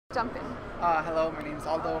Jump in. Hello, my name is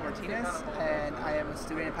Aldo Martinez, and I am a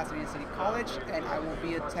student at Pasadena City College, and I will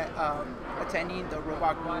be attending the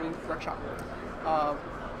Robot Guru workshop.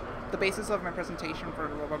 The basis of my presentation for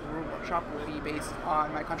the Robot Guru workshop will be based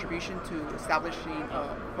on my contribution to establishing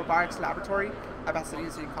a robotics laboratory at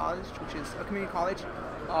Pasadena City College, which is a community college.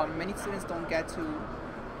 Many students don't get to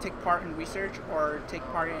take part in research or take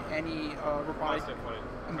part in any robotic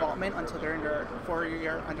involvement until they're in their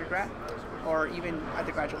four-year undergrad or even at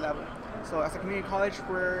the graduate level. So as a community college,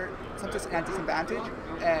 we're sometimes at a disadvantage,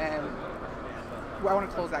 and I want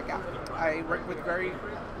to close that gap. I work with very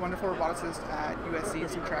wonderful roboticists at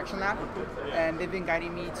USC's Interaction Lab, and they've been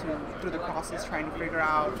guiding me through the process, trying to figure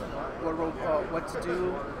out what to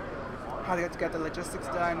do, how to get the logistics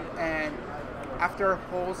done, and after a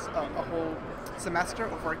whole semester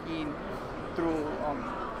of working through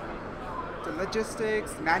the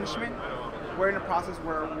logistics, management, we're in a process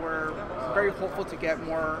where we're very hopeful to get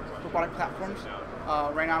more robotic platforms.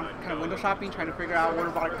 Right now I'm kind of window shopping, trying to figure out what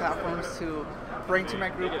robotic platforms to bring to my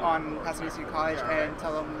group on Pasadena City College and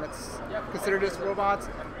tell them, let's consider this robots,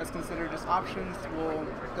 let's consider this options,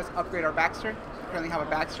 let's upgrade our Baxter. We currently have a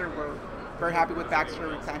Baxter, we're very happy with Baxter,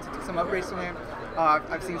 we plan to do some upgrades to him.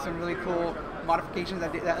 I've seen some really cool modifications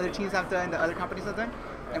that other teams have done, that other companies have done,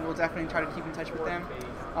 and we'll definitely try to keep in touch with them.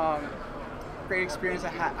 Great experience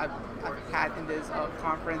I've had in this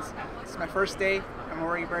conference. It's my first day. I'm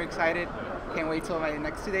already very excited. Can't wait till my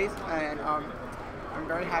next 2 days, and I'm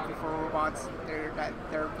very happy for robots.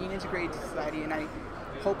 They're being integrated to society, and I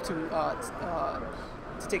hope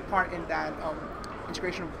to take part in that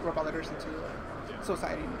integration of robot leaders into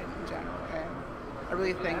society in general. And I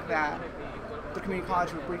really think that the community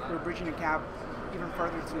college, we're bridging the gap even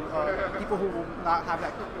further to people who will not have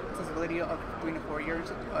that sensibility of doing the 4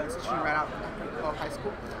 years institution right out of high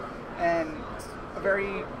school. And it's a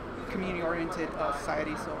very community-oriented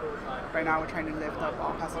society, so right now we're trying to lift up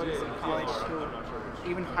Pasadena City College to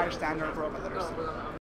even higher standard of robot literacy.